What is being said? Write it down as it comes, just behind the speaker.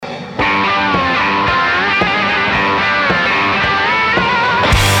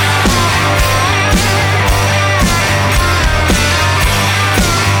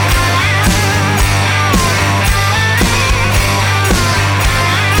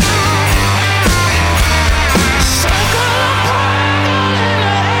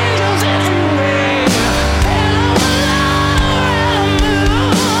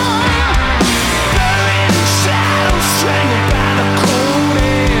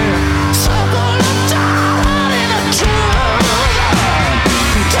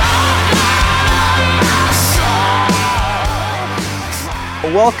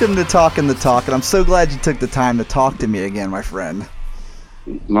welcome to Talking the Talk, and I'm so glad you took the time to talk to me again, my friend.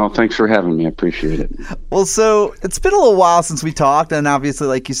 Well, thanks for having me. I appreciate it. Well, so it's been a little while since we talked, and obviously,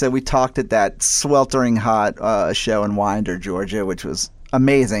 like you said, we talked at that sweltering hot show in Winder, Georgia, which was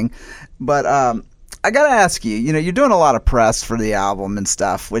amazing. But I got to ask you, you're doing a lot of press for the album and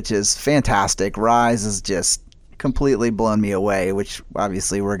stuff, which is fantastic. Rise has just completely blown me away, which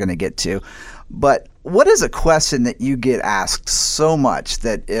obviously we're going to get to. But what is a question that you get asked so much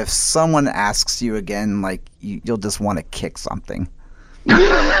that if someone asks you again, like you'll just want to kick something? There's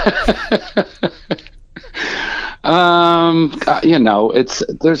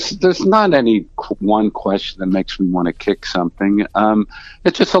not any one question that makes me want to kick something.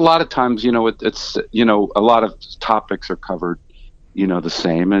 It's just a lot of times, it's a lot of topics are covered, the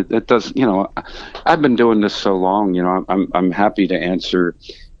same. It does, I've been doing this so long, I'm happy to answer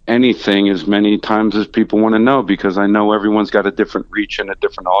anything as many times as people want to know, because I know everyone's got a different reach and a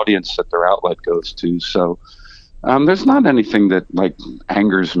different audience that their outlet goes to. So there's not anything that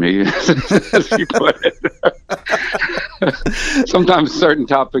angers me, as you put it. Sometimes certain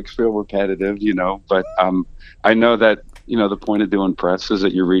topics feel repetitive, but I know that, the point of doing press is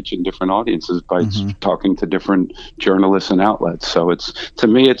that you're reaching different audiences by talking to different journalists and outlets. So to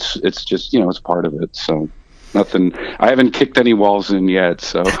me, it's just, it's part of it. So nothing, I haven't kicked any walls in yet.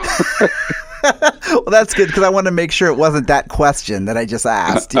 So. Well, that's good, because I want to make sure it wasn't that question that I just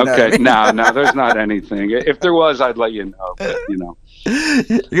asked. Okay, no, there's not anything. If there was, I'd let you know. But,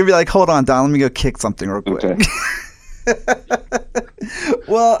 You're going to be like, hold on, Don, let me go kick something real quick. Okay.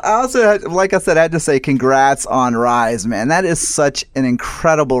 Well, I also, like I said, I had to say congrats on Rise, man. That is such an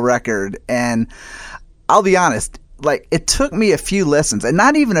incredible record. And I'll be honest, it took me a few listens, and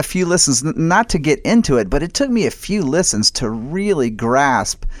not even a few listens, not to get into it, but it took me a few listens to really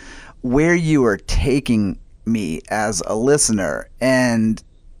grasp where you are taking me as a listener. And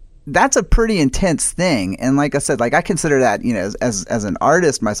that's a pretty intense thing. And like I said, I consider that, as an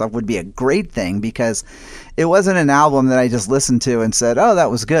artist myself, would be a great thing, because it wasn't an album that I just listened to and said, oh,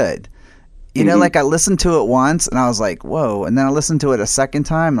 that was good. I listened to it once and I was like, whoa. And then I listened to it a second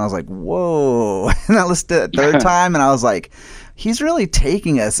time and I was like, whoa. And I listened to it a third time and I was like, he's really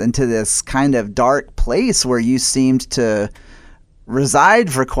taking us into this kind of dark place where you seemed to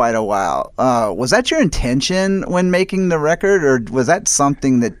reside for quite a while. Was that your intention when making the record, or was that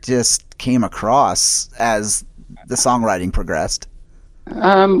something that just came across as the songwriting progressed?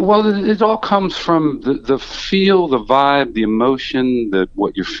 Well, it all comes from the feel, the vibe, the emotion, that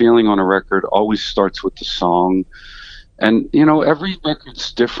what you're feeling on a record always starts with the song. And, every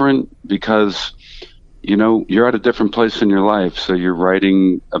record's different because, you're at a different place in your life. So you're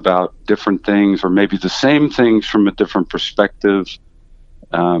writing about different things, or maybe the same things from a different perspective,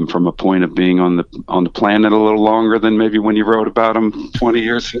 from a point of being on the planet a little longer than maybe when you wrote about them 20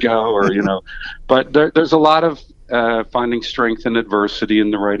 years ago, or, but there's a lot of finding strength in adversity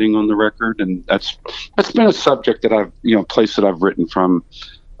in the writing on the record. And that's been a subject that I've, place that I've written from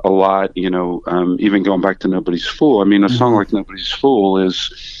a lot, even going back to Nobody's Fool. I mean, a song like Nobody's Fool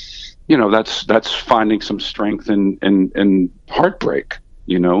is, that's finding some strength in heartbreak,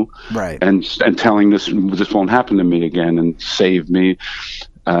 right. And telling this won't happen to me again and save me.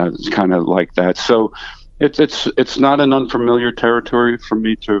 It's kind of like that. So it's not an unfamiliar territory for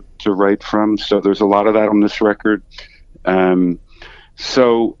me to write from. So there's a lot of that on this record.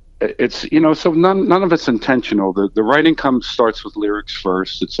 So it's, so none of it's intentional. The writing starts with lyrics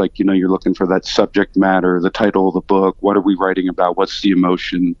first. It's like, you're looking for that subject matter, the title of the book. What are we writing about? What's the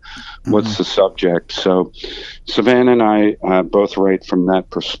emotion? What's the subject? So Savannah and I both write from that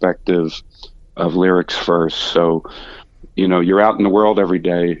perspective of lyrics first. So, you're out in the world every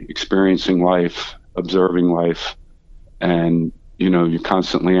day, experiencing life, observing life, and, you're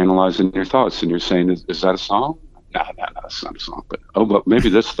constantly analyzing your thoughts, and you're saying, is that a song? No, that's not a song, but maybe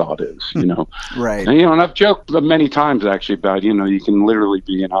this thought is, Right. And, and I've joked many times actually about, you can literally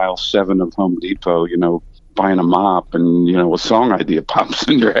be in aisle 7 of Home Depot, buying a mop, and, a song idea pops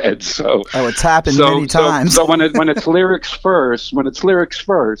in your head. So, it's happened many times. So when it's lyrics first,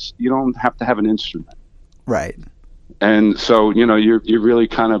 you don't have to have an instrument. Right. And so, you're really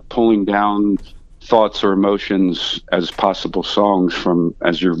kind of pulling down thoughts or emotions as possible songs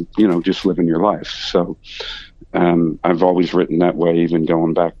as you're, just living your life. So, I've always written that way, even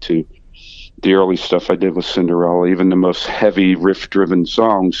going back to the early stuff I did with Cinderella. Even the most heavy riff-driven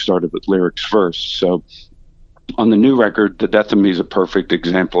songs started with lyrics first. So on the new record, The Death of Me is a perfect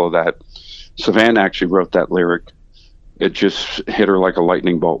example of that. Savannah actually wrote that lyric. It just hit her like a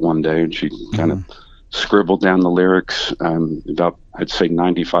lightning bolt one day, and she kind of scribbled down the lyrics. About, I'd say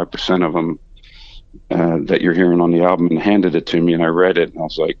 95% of them that you're hearing on the album, and handed it to me, and I read it, and I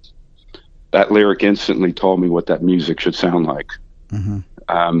was like, that lyric instantly told me what that music should sound like.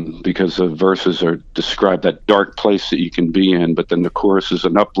 Because the verses are describe that dark place that you can be in, but then the chorus is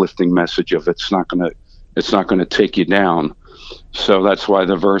an uplifting message of it's not gonna take you down. So that's why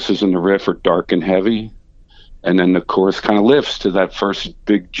the verses and the riff are dark and heavy, and then the chorus kind of lifts to that first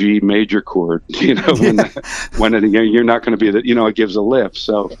big G major chord. You're not going to be it gives a lift.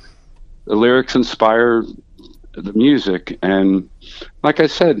 So the lyrics inspire the music, and like I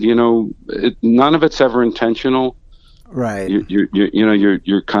said, none of it's ever intentional. Right.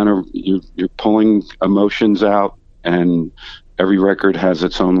 You're pulling emotions out, and every record has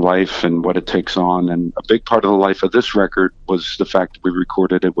its own life and what it takes on. And a big part of the life of this record was the fact that we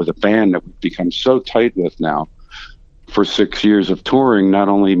recorded it with a band that we've become so tight with now for 6 years of touring, not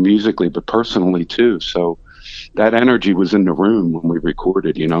only musically, but personally too. So that energy was in the room when we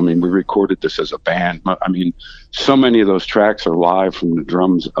recorded, we recorded this as a band. I mean, so many of those tracks are live from the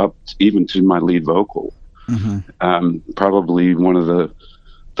drums up even to my lead vocal. Probably one of the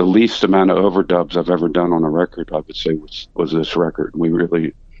least amount of overdubs I've ever done on a record, I would say, was this record. We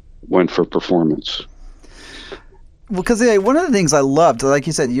really went for performance. Well, because one of the things I loved, like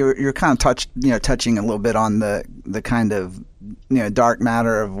you said, you're kind of touching a little bit on the kind of dark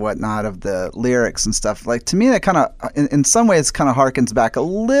matter of whatnot of the lyrics and stuff. Like, to me, that kind of in some ways kind of harkens back a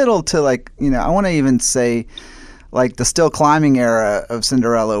little to, like, I want to even say like the Still Climbing era of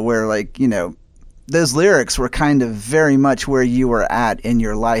Cinderella, where, like, those lyrics were kind of very much where you were at in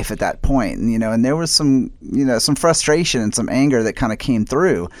your life at that point, and there was some frustration and some anger that kind of came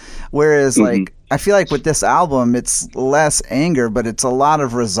through. Whereas, like, I feel like with this album, it's less anger, but it's a lot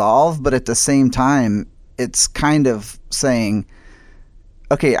of resolve. But at the same time, it's kind of saying,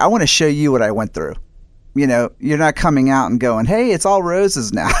 okay, I want to show you what I went through. You're not coming out and going, hey, it's all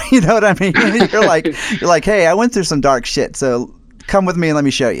roses now. You know what I mean? You're like, hey, I went through some dark shit. So come with me and let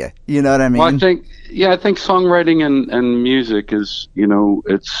me show you. You know what I mean? Well, I think songwriting and music is,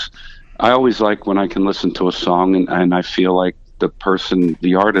 I always like when I can listen to a song and I feel like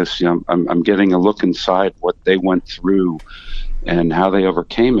the artist, I'm getting a look inside what they went through and how they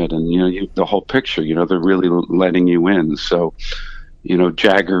overcame it. And, the whole picture, they're really letting you in. So,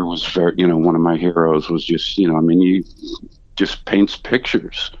 Jagger was very, one of my heroes was just, he just paints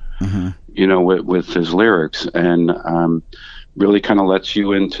pictures, with his lyrics, and, really kind of lets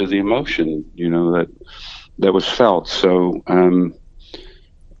you into the emotion, that was felt. So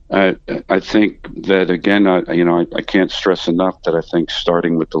I think that, again, I can't stress enough that I think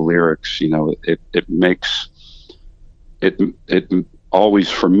starting with the lyrics, it makes it always,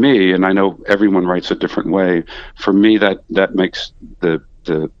 for me, and I know everyone writes a different way. For me, that makes the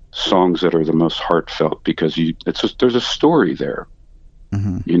songs that are the most heartfelt, because there's a story there,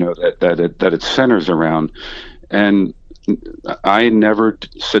 that it centers around. And I never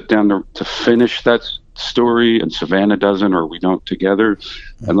sit down to finish that story, and Savannah doesn't, or we don't together,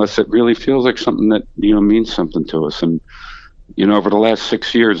 unless it really feels like something that means something to us. And over the last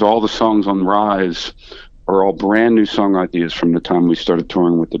 6 years, all the songs on Rise are all brand new song ideas from the time we started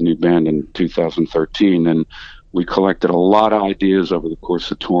touring with the new band in 2013, and we collected a lot of ideas over the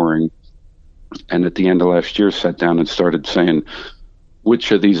course of touring, and at the end of last year sat down and started saying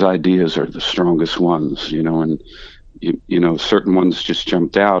which of these ideas are the strongest ones, and certain ones just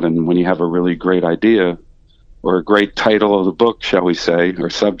jumped out. And when you have a really great idea or a great title of the book, shall we say,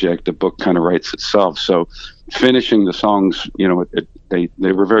 or subject, the book kind of writes itself. So finishing the songs, they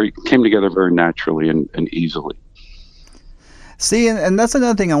came together very naturally and easily. See, and that's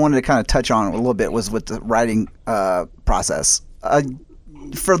another thing I wanted to kind of touch on a little bit, was with the writing process.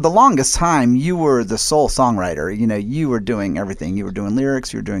 For the longest time, you were the sole songwriter. You were doing everything. You were doing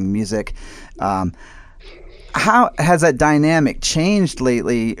lyrics, you were doing music. How has that dynamic changed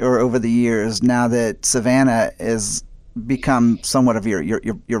lately or over the years, now that Savannah has become somewhat of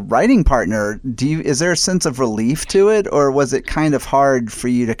your writing partner? Is there a sense of relief to it, or was it kind of hard for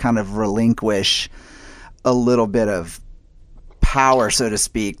you to kind of relinquish a little bit of power, so to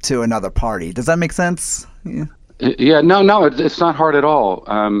speak, to another party? Does that make sense? Yeah, no, it's not hard at all.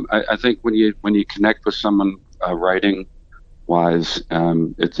 I think when you connect with someone writing wise,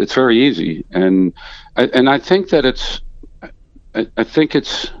 it's very easy, and I think that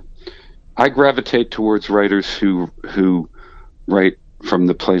I gravitate towards writers who write from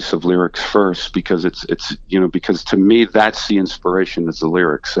the place of lyrics first, because because to me that's the inspiration, is the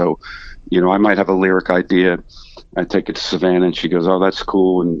lyrics. So I might have a lyric idea, I take it to Savannah and she goes, oh, that's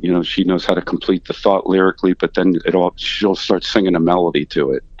cool, and she knows how to complete the thought lyrically, but then she'll start singing a melody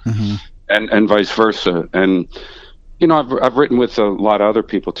to it, and vice versa. And I've written with a lot of other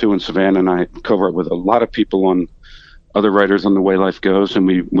people too. And Savannah and I co-wrote with a lot of people on other writers on The Way Life Goes, and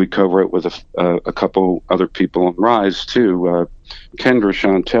we co-wrote with a couple other people on Rise too. Kendra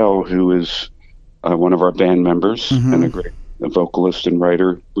Chantel, who is one of our band members and a great vocalist and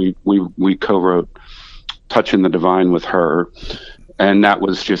writer. We co-wrote "Touching the Divine" with her, and that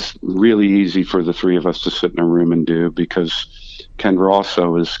was just really easy for the three of us to sit in a room and do, because Kendra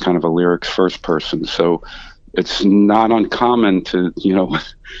also is kind of a lyrics first person, so it's not uncommon to,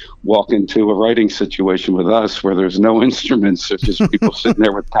 walk into a writing situation with us where there's no instruments. There's just people sitting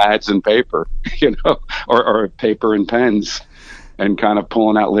there with pads and paper, or paper and pens, and kind of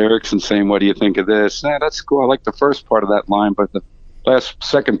pulling out lyrics and saying, "What do you think of this? That's cool. I like the first part of that line, but the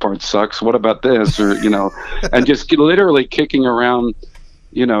second part sucks. What about this?" Or, and just literally kicking around,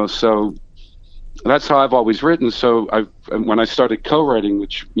 so that's how I've always written. So when I started co-writing,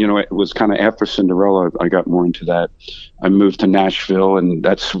 which, it was kind of after Cinderella, I got more into that. I moved to Nashville, and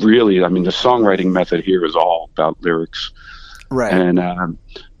that's really, the songwriting method here is all about lyrics. Right. And,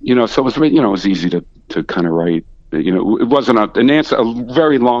 so it was, it was easy to kind of write, it wasn't a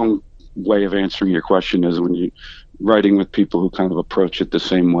very long way of answering your question is when you writing with people who kind of approach it the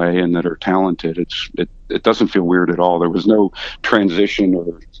same way and that are talented, it doesn't feel weird at all. There was no transition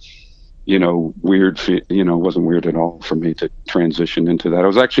or, weird, it wasn't weird at all for me to transition into that. It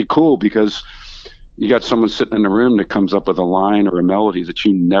was actually cool because you got someone sitting in a room that comes up with a line or a melody that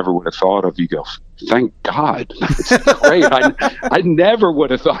you never would have thought of. You go, thank God. It's great. I never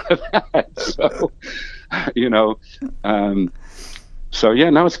would have thought of that. So, so yeah,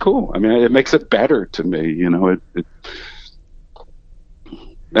 no, it's cool. It makes it better to me.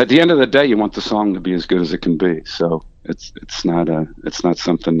 At the end of the day, you want the song to be as good as it can be. So it's not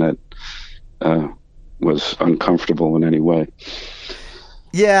something that was uncomfortable in any way.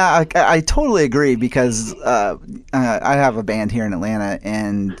 Yeah, I totally agree, because I have a band here in Atlanta,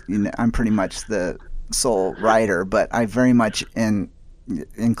 and I'm pretty much the sole writer, but I very much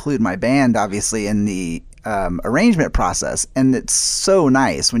include my band, obviously, in the arrangement process. And it's so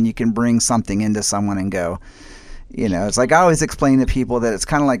nice when you can bring something into someone and go, it's like I always explain to people that it's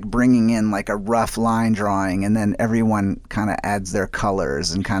kind of like bringing in like a rough line drawing, and then everyone kind of adds their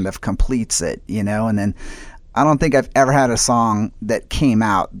colors and kind of completes it, and then I don't think I've ever had a song that came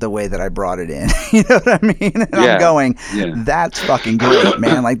out the way that I brought it in. You know what I mean? And I'm going, that's fucking great,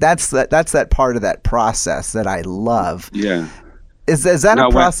 man. Like that's that part of that process that I love. Yeah. Is that a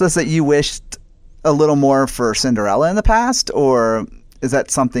process that you wished a little more for Cinderella in the past, or is that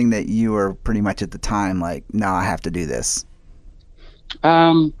something that you were pretty much at the time like, no, I have to do this?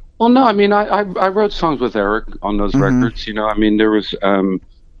 Well, no, I wrote songs with Eric on those records. There was. Well,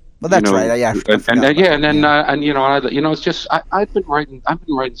 that's right. Yeah. It's just I've been writing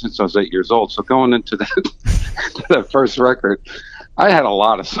since I was 8 years old. So going into that first record, I had a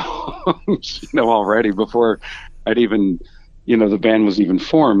lot of songs, already before I'd even. The band was even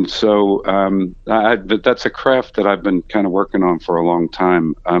formed. So that's a craft that I've been kind of working on for a long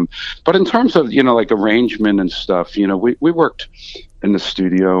time. But in terms of, like arrangement and stuff, we worked in the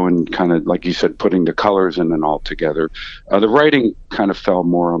studio and kind of, like you said, putting the colors in and all together. The writing kind of fell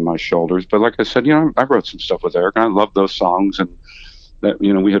more on my shoulders. But like I said, I wrote some stuff with Eric, and I love those songs, and that,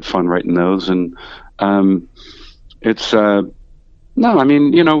 we had fun writing those. And I'm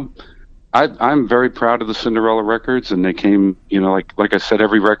very proud of the Cinderella records, and they came, like I said,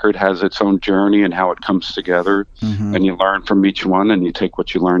 every record has its own journey and how it comes together, and you learn from each one, and you take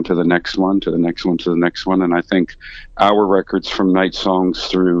what you learn to the next one, to the next one, to the next one. And I think our records, from Night Songs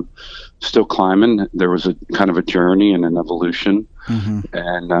through Still Climbing, there was a kind of a journey and an evolution,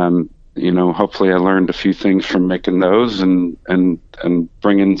 and hopefully I learned a few things from making those, and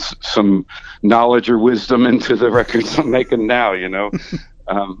bringing some knowledge or wisdom into the records I'm making now.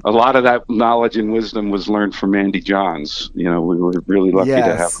 A lot of that knowledge and wisdom was learned from Andy Johns. We were really lucky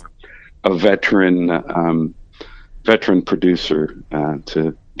to have a veteran producer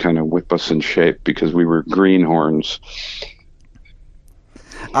to kind of whip us in shape, because we were greenhorns.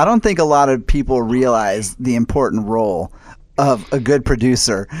 I don't think a lot of people realize the important role of a good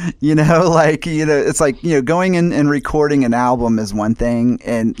producer. It's like, going in and recording an album is one thing,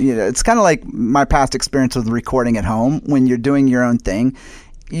 and it's kind of like my past experience with recording at home. When you're doing your own thing,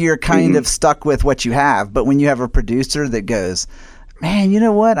 you're kind of stuck with what you have. But when you have a producer that goes, man, you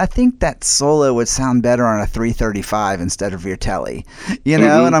know what, I think that solo would sound better on a 335 instead of your telly,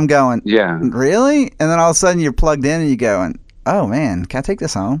 and I'm going, really? And then all of a sudden you're plugged in and you go, oh man, can I take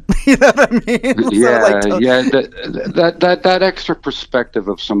this home? You know what I mean? That extra perspective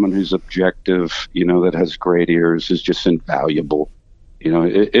of someone who's objective, that has great ears, is just invaluable.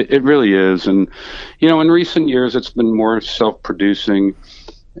 It really is. And, in recent years, it's been more self-producing.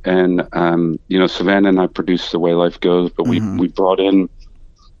 And, Savannah and I produced The Way Life Goes, but we brought in,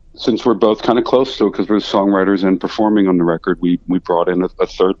 since we're both kind of close to it because we're songwriters and performing on the record, we brought in a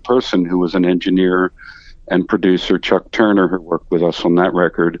third person who was an engineer and producer, Chuck Turner, who worked with us on that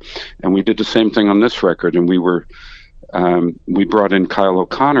record. And we did the same thing on this record. And we brought in Kyle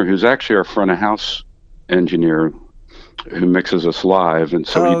O'Connor, who's actually our front of house engineer, who mixes us live, and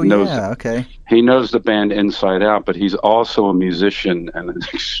so he knows the band inside out, but he's also a musician and an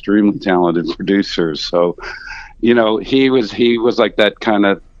extremely talented producer. So, he was like that kind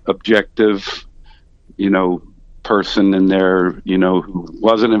of objective, person in there, who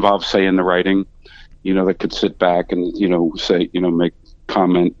wasn't involved, say, in the writing, that could sit back and, say, make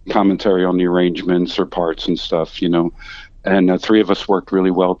commentary on the arrangements or parts and stuff, and the three of us worked really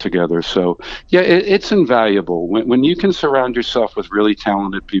well together. So, it's invaluable when you can surround yourself with really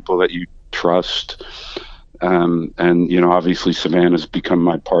talented people that you trust. And, obviously Savannah's become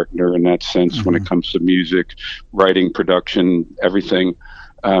my partner in that sense when it comes to music, writing, production, everything.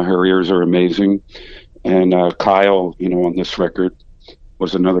 Her ears are amazing. And Kyle, on this record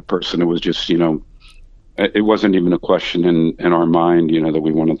was another person who was just, it wasn't even a question in our mind, that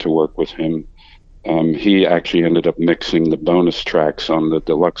we wanted to work with him. He actually ended up mixing the bonus tracks on the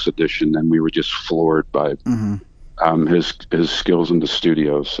deluxe edition, and we were just floored by his skills in the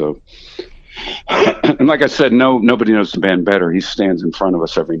studio. So, and like I said, nobody knows the band better. He stands in front of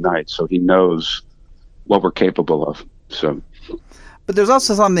us every night, so he knows what we're capable of. So, but there's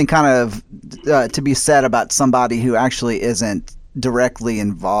also something kind of to be said about somebody who actually isn't directly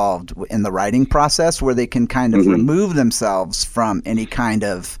involved in the writing process, where they can kind of remove themselves from any kind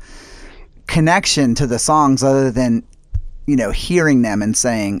of connection to the songs other than, hearing them and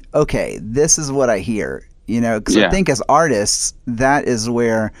saying, okay, this is what I hear, because I think as artists, that is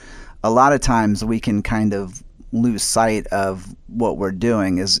where a lot of times we can kind of lose sight of what we're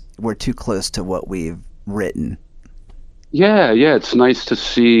doing, is we're too close to what we've written. Yeah. It's nice to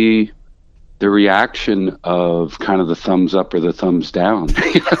see the reaction of kind of the thumbs up or the thumbs down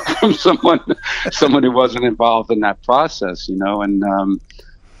from someone who wasn't involved in that process, and,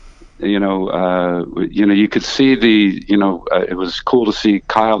 you could see it was cool to see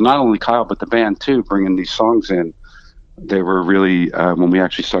Kyle, not only Kyle, but the band too, bringing these songs in. They were really, when we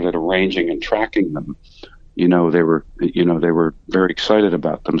actually started arranging and tracking them, they were very excited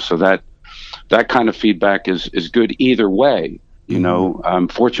about them. So that kind of feedback is good either way.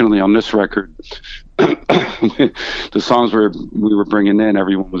 Fortunately on this record, the songs we were bringing in,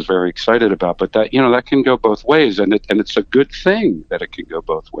 everyone was very excited about, but that, that can go both ways, and it's a good thing that it can go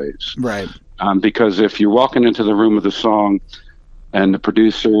both ways. Right. Because if you're walking into the room with a song and the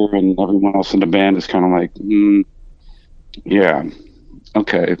producer and everyone else in the band is kind of like, yeah,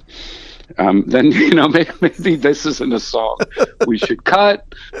 okay. Then, maybe this isn't a song we should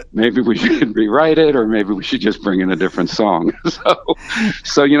cut. Maybe we should rewrite it, or maybe we should just bring in a different song.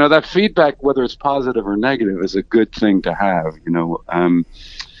 So that feedback, whether it's positive or negative, is a good thing to have,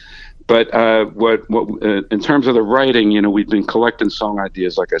 But what in terms of the writing, we've been collecting song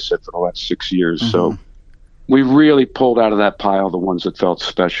ideas, like I said, for the last 6 years. So we really pulled out of that pile the ones that felt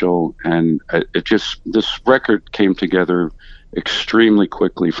special, and this record came together extremely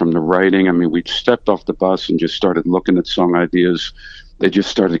quickly from the writing. I mean, we stepped off the bus and just started looking at song ideas. They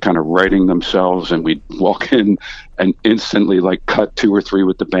just started kind of writing themselves, and we'd walk in and instantly cut 2 or 3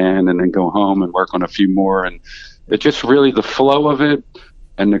 with the band and then go home and work on a few more. And it just really, the flow of it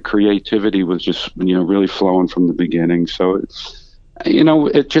and the creativity was just, really flowing from the beginning. So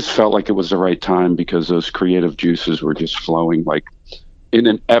it just felt like it was the right time, because those creative juices were just flowing in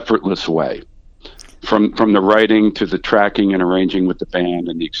an effortless way. From the writing to the tracking and arranging with the band,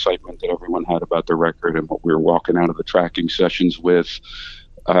 and the excitement that everyone had about the record and what we were walking out of the tracking sessions with,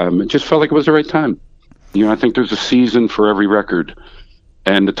 it just felt like it was the right time. I think there's a season for every record,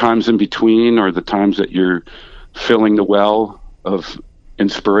 and the times in between are the times that you're filling the well of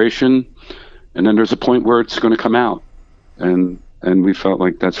inspiration, and then there's a point where it's going to come out, and we felt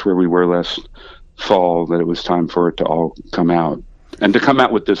like that's where we were last fall, that it was time for it to all come out. And to come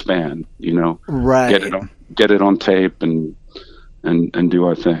out with this band, right? Get it on tape and do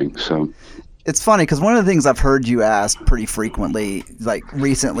our thing. So it's funny because one of the things I've heard you ask pretty frequently, like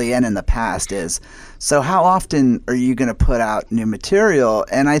recently and in the past, is, so how often are you going to put out new material?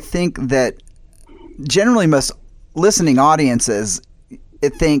 And I think that generally most listening audiences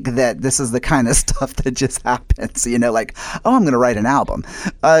think that this is the kind of stuff that just happens, I'm going to write an album,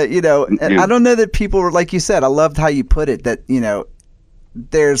 and I don't know that people were, like you said, I loved how you put it, that,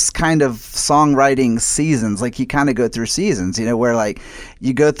 there's kind of songwriting seasons. Like you kind of go through seasons, where like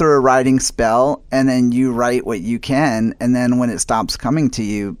you go through a writing spell and then you write what you can, and then when it stops coming to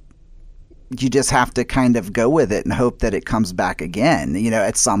you, you just have to kind of go with it and hope that it comes back again,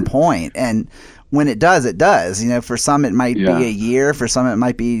 at some point. And when it does, it does. For some it might be a year, for some it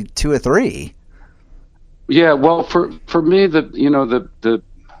might be 2 or 3. Yeah, well, for me, the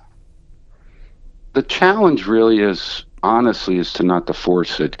challenge really is, honestly, is to not to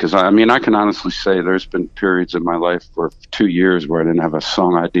force it. Because I can honestly say there's been periods in my life for 2 years where I didn't have a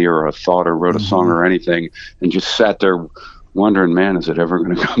song idea or a thought or wrote a song or anything, and just sat there wondering, man, is it ever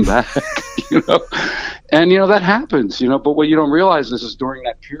going to come back? And that happens, but what you don't realize is during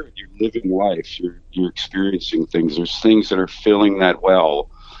that period you're living life, you're experiencing things. There's things that are filling that well.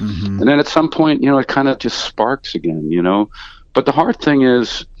 And then at some point, it kind of just sparks again, but the hard thing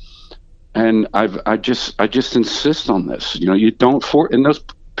is, and I just insist on this, you don't in those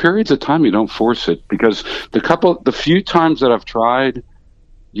periods of time, you don't force it, because the few times that I've tried,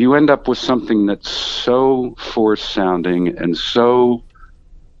 you end up with something that's so forced sounding and so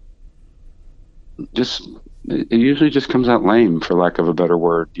it usually just comes out lame, for lack of a better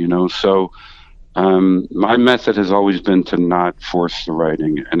word, so my method has always been to not force the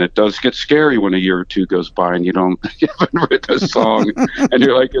writing, and it does get scary when a year or two goes by and you haven't written a song and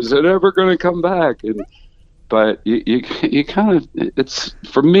you're like, is it ever going to come back? But you kind of,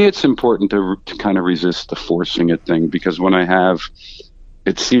 for me it's important to kind of resist the forcing it thing, because when I have,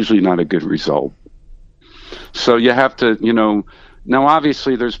 it's usually not a good result. So you have to, now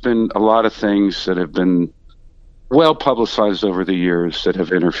obviously there's been a lot of things that have been well publicized over the years that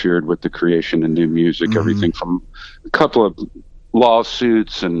have interfered with the creation of new music, everything from a couple of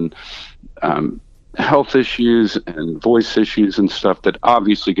lawsuits and health issues and voice issues and stuff that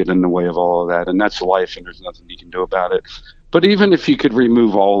obviously get in the way of all of that, and that's life and there's nothing you can do about it. But even if you could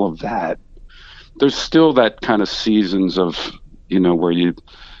remove all of that, there's still that kind of seasons of, where you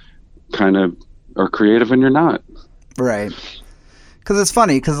kind of are creative and you're not. Right. Because it's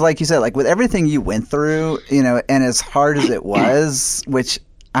funny, because like you said, like with everything you went through, and as hard as it was, which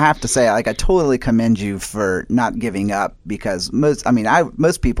I have to say, like I totally commend you for not giving up, because most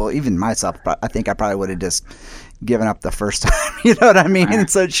people, even myself, I think I probably would have just given up the first time, you know what I mean? And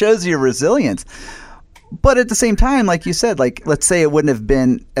so it shows your resilience. But at the same time, like you said, like let's say it wouldn't have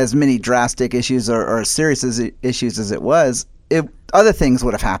been as many drastic issues or as serious issues as it was, other things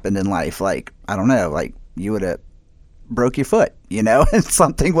would have happened in life. Like, I don't know, like you would have broke your foot, and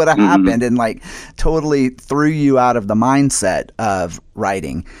something would have happened and like totally threw you out of the mindset of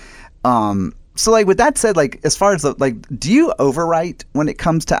writing. So like with that said, like as far as do you overwrite when it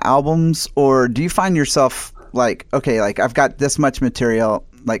comes to albums, or do you find yourself like, okay, like I've got this much material,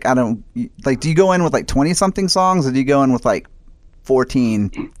 like do you go in with like 20 something songs, or do you go in with like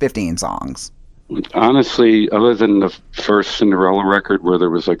 14, 15 songs? Honestly, other than the first Cinderella record where there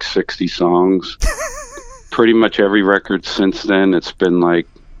was like 60 songs, pretty much every record since then, it's been like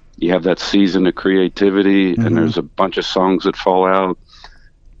you have that season of creativity and there's a bunch of songs that fall out,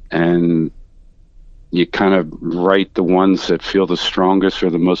 and you kind of write the ones that feel the strongest or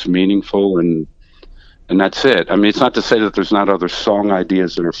the most meaningful, and that's it. I mean, it's not to say that there's not other song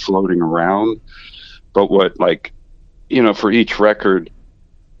ideas that are floating around, but for each record,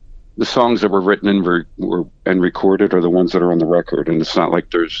 the songs that were written and recorded are the ones that are on the record, and it's not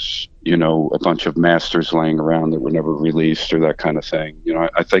like there's a bunch of masters laying around that were never released or that kind of thing.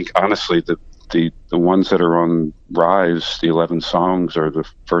 I think honestly that the ones that are on Rise, the 11 songs, are the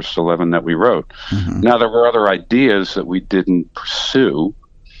first 11 that we wrote. Now there were other ideas that we didn't pursue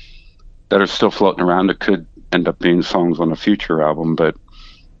that are still floating around that could end up being songs on a future album, but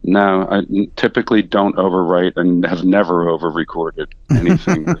no, I typically don't overwrite and have never over-recorded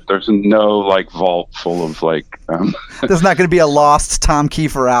anything. There's no like vault full of like. There's not going to be a lost Tom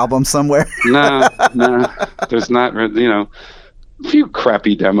Kiefer album somewhere. No, there's not. A few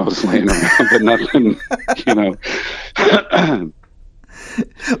crappy demos laying around, but nothing. Well,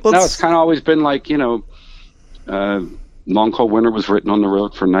 no, it's kind of always been like Long Cold Winter was written on the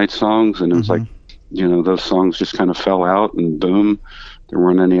road for Night Songs, and it was like those songs just kind of fell out, and boom. There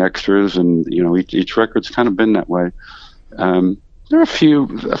weren't any extras, and each record's kind of been that way. There are a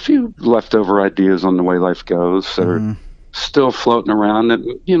few leftover ideas on The Way Life Goes that are still floating around that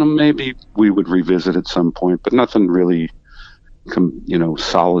maybe we would revisit at some point, but nothing really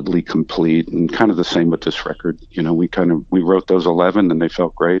solidly complete. And kind of the same with this record. We wrote those 11 and they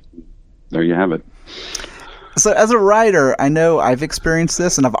felt great. There you have it. So as a writer, I know I've experienced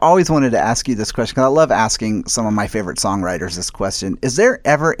this, and I've always wanted to ask you this question because I love asking some of my favorite songwriters this question. Is there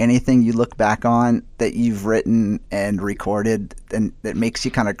ever anything you look back on that you've written and recorded and that makes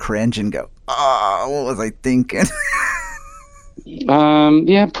you kind of cringe and go, "Oh, what was I thinking?"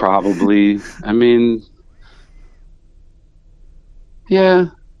 Yeah, probably. I mean, yeah.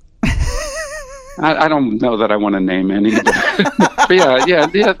 I don't know that I want to name any, but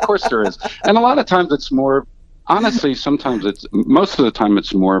yeah, of course there is. And a lot of times it's more, honestly, most of the time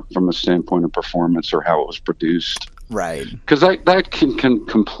it's more from a standpoint of performance or how it was produced. Right. Because that can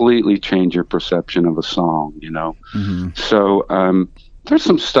completely change your perception of a song, you know? Mm-hmm. So there's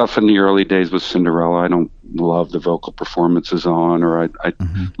some stuff in the early days with Cinderella I don't love the vocal performances on, or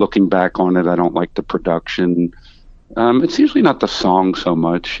looking back on it, I don't like the production. It's usually not the song so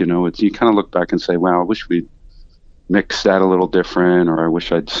much, you know. You kind of look back and say, "Wow, I wish we'd mixed that a little different," or "I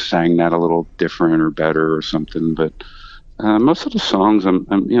wish I'd sang that a little different or better," or something. But most of the songs,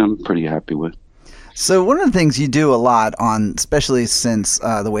 I'm pretty happy with. So one of the things you do a lot on, especially since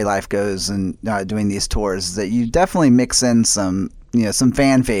The Way Life Goes and doing these tours, is that you definitely mix in some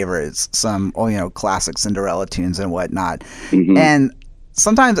fan favorites, some classic Cinderella tunes and whatnot, mm-hmm. And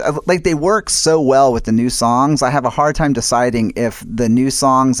sometimes, like, they work so well with the new songs. I have a hard time deciding if the new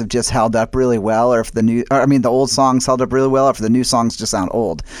songs have just held up really well, or if the old songs held up really well, or if the new songs just sound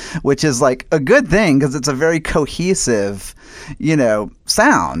old, which is like a good thing because it's a very cohesive,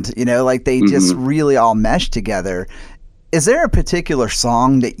 sound. Like they just really all mesh together. Is there a particular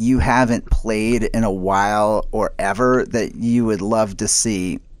song that you haven't played in a while or ever that you would love to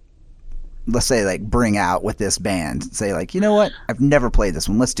see, let's say, like, bring out with this band? Say, like, you know what? I've never played this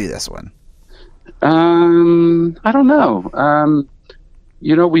one. Let's do this one. I don't know.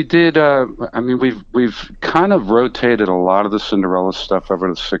 We did. We've kind of rotated a lot of the Cinderella stuff over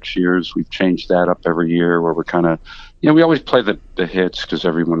the 6 years. We've changed that up every year, where we're kind of, we always play the hits because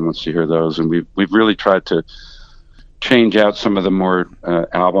everyone wants to hear those, and we've really tried to change out some of the more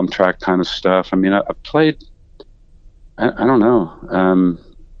album track kind of stuff. I mean, I played. I don't know.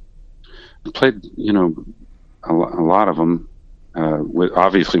 I played, a lot of them,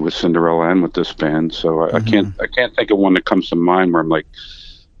 obviously with Cinderella and with this band. So I can't think of one that comes to mind where I'm like,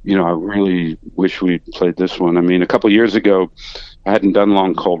 I really wish we played this one. I mean, a couple of years ago, I hadn't done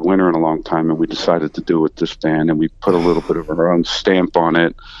Long Cold Winter in a long time, and we decided to do it with this band, and we put a little bit of our own stamp on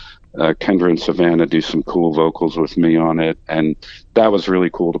it. Kendra and Savannah do some cool vocals with me on it, and that was really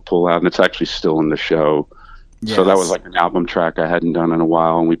cool to pull out, and it's actually still in the show. Yes. So that was like an album track I hadn't done in a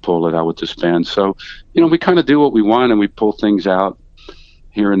while, and we pulled it out with this band. So, we kind of do what we want, and we pull things out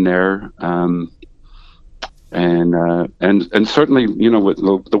here and there. And certainly, with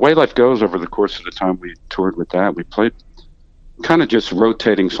the Way Life Goes, over the course of the time we toured with that, we played kind of just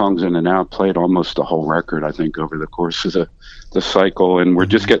rotating songs in and out, played almost the whole record, I think, over the course of the cycle. And we're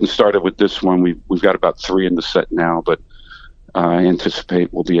just getting started with this one. We've got about 3 in the set now, but I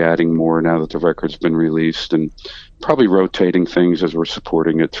anticipate we'll be adding more now that the record's been released, and probably rotating things as we're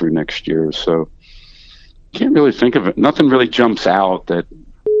supporting it through next year. So can't really think of it. Nothing really jumps out that,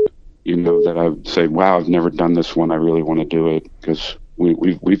 that I would say, wow, I've never done this one. I really want to do it, because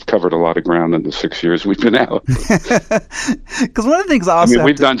we've covered a lot of ground in the 6 years we've been out. Because one of the things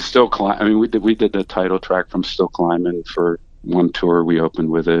we've done Still Climbing. We did the title track from Still Climbing for one tour. We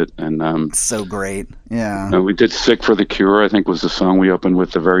opened with it, and so great. Yeah. We did Sick for the Cure, I think, was the song we opened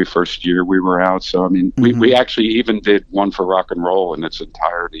with the very first year we were out. So I mean, we actually even did One for Rock and Roll in its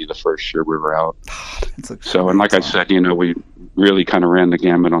entirety the first year we were out. So, and like I said, we really kind of ran the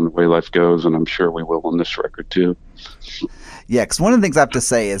gamut on The Way Life Goes, and I'm sure we will on this record too. Yeah, because one of the things I have to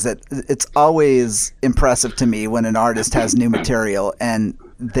say is that it's always impressive to me when an artist has new material and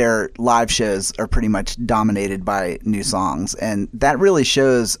their live shows are pretty much dominated by new songs. And that really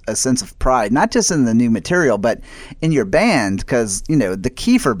shows a sense of pride, not just in the new material, but in your band, because, the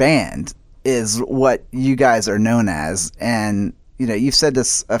key for band is what you guys are known as. And, you've said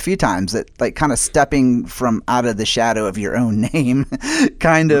this a few times, that, like, kind of stepping from out of the shadow of your own name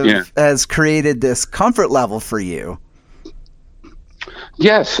kind of has created this comfort level for you.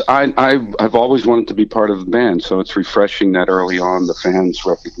 Yes, I've always wanted to be part of the band, so it's refreshing that early on the fans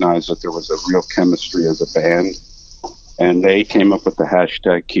recognized that there was a real chemistry as a band, and they came up with the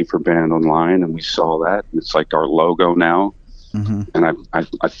hashtag #KeeperBand online, and we saw that, and it's like our logo now. And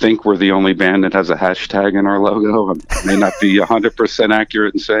I think we're the only band that has a hashtag in our logo. I may not be 100%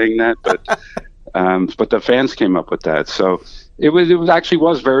 accurate in saying that, but the fans came up with that. So it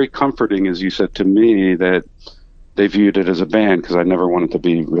was very comforting, as you said to me, that they viewed it as a band, because I never wanted to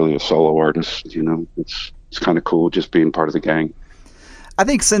be really a solo artist. It's kind of cool just being part of the gang. I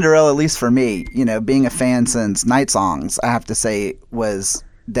think Cinderella, at least for me, being a fan since Night Songs, I have to say was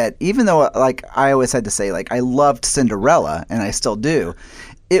that even though, like, I always had to say, like, I loved Cinderella, and I still do,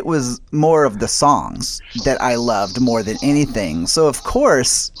 it was more of the songs that I loved more than anything. So, of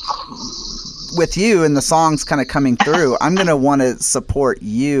course, with you and the songs kind of coming through, I'm going to want to support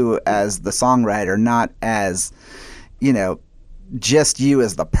you as the songwriter, not as, just you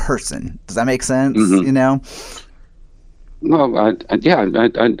as the person. Does that make sense? Well, I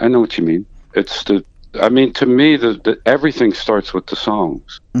know what you mean. To me, everything starts with the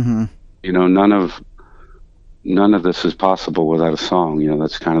songs. None of this is possible without a song.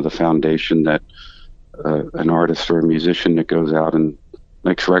 That's kind of the foundation that an artist or a musician that goes out and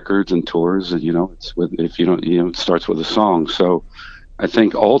makes records and tours. It starts with a song. So I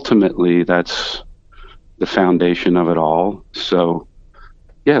think ultimately that's the foundation of it all. So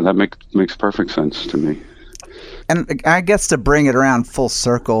yeah, that makes perfect sense to me. And I guess to bring it around full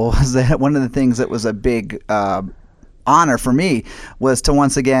circle, was that one of the things that was a big honor for me was to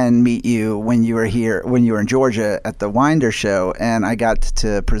once again meet you when you were in Georgia at the Winder show, and I got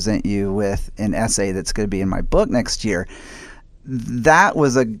to present you with an essay that's going to be in my book next year. That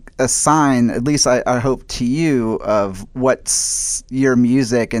was a sign, at least I hope to you, of what your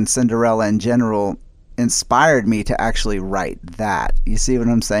music and Cinderella in general inspired me to actually write that. You see what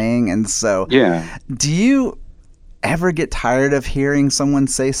I'm saying? And so, yeah. Do you ever get tired of hearing someone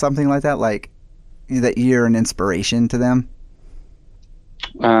say something like that, like that you're an inspiration to them?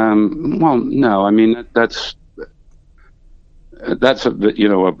 Well, no. I mean, that's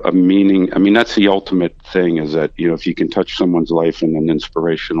a meaning. I mean, that's the ultimate thing, is that, if you can touch someone's life in an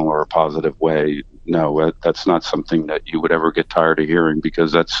inspirational or a positive way, no, that's not something that you would ever get tired of hearing,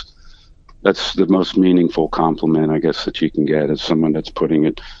 because that's the most meaningful compliment, I guess, that you can get, is someone that's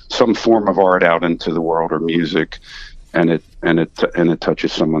putting some form of art out into the world, or music, and it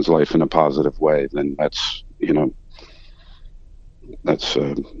touches someone's life in a positive way. Then that's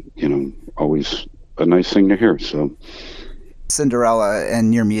always a nice thing to hear. So Cinderella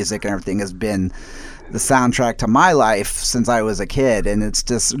and your music and everything has been the soundtrack to my life since I was a kid, and it's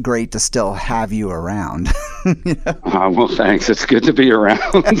just great to still have you around. Well, thanks. It's good to be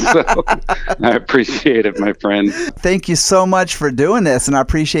around. So I appreciate it, my friend. Thank you so much for doing this, and I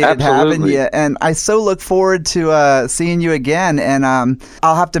appreciate having you. And I so look forward to seeing you again, and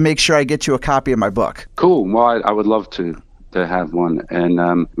I'll have to make sure I get you a copy of my book. Cool. Well, I would love to have one, and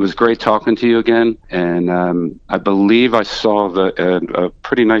it was great talking to you again. And I believe I saw a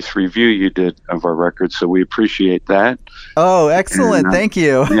pretty nice review you did of our record, so we appreciate that. Oh, excellent. And, thank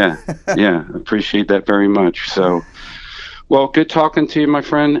you. yeah, appreciate that very much. So, well, good talking to you, my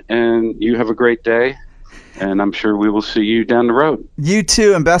friend, and you have a great day, and I'm sure we will see you down the road. You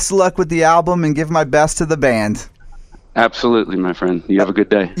too, and best of luck with the album, and give my best to the band. Absolutely, my friend. You have a good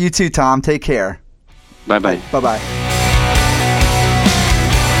day. You too, Tom. Take care. Bye-bye. Bye-bye.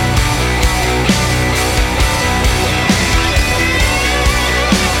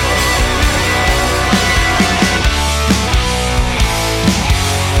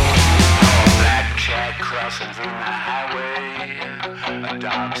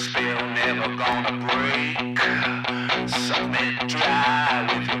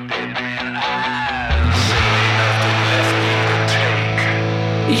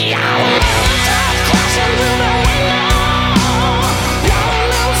 Yeah.